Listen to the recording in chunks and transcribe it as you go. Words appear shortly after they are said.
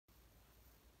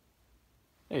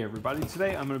Hey everybody,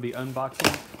 today I'm going to be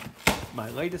unboxing my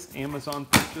latest Amazon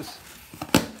purchase.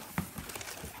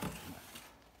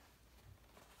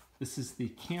 This is the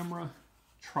camera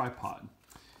tripod.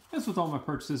 As with all my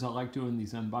purchases, I like doing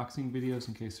these unboxing videos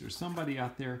in case there's somebody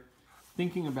out there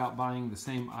thinking about buying the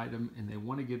same item and they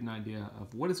want to get an idea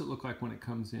of what does it look like when it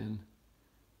comes in,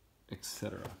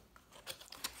 etc.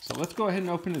 So let's go ahead and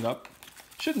open it up.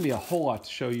 Shouldn't be a whole lot to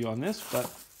show you on this,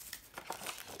 but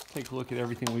take a look at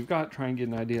everything we've got, try and get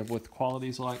an idea of what the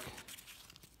quality's like.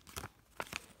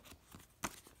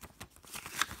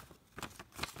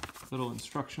 Little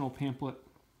instructional pamphlet.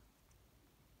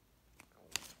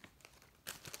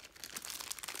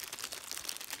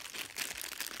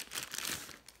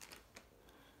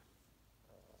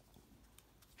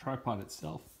 Tripod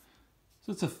itself.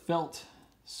 So it's a felt,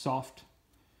 soft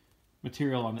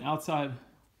material on the outside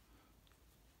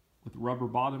with rubber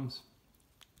bottoms,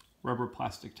 rubber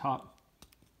plastic top.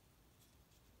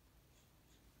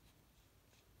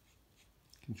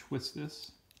 You can twist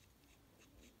this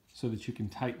so that you can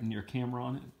tighten your camera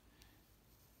on it.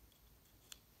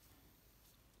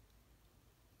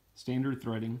 Standard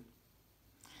threading.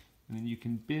 And then you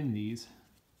can bend these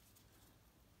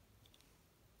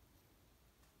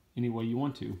any way you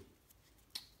want to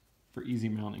for easy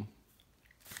mounting.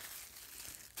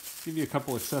 Give you a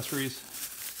couple accessories.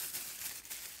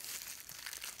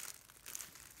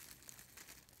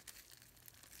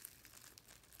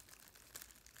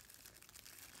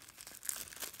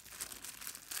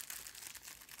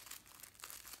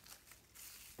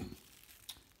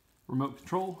 Remote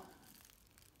control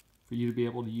for you to be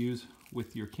able to use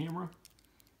with your camera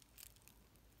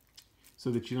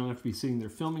so that you don't have to be sitting there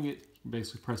filming it. You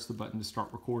basically press the button to start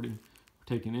recording or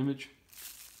take an image.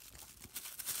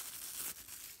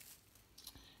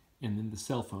 And then the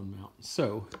cell phone mount.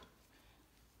 So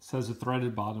this has a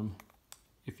threaded bottom.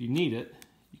 If you need it,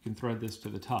 you can thread this to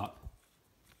the top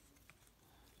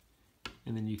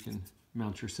and then you can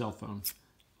mount your cell phone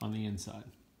on the inside.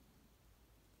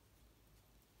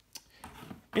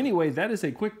 Anyway, that is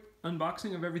a quick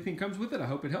unboxing of everything comes with it. I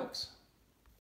hope it helps.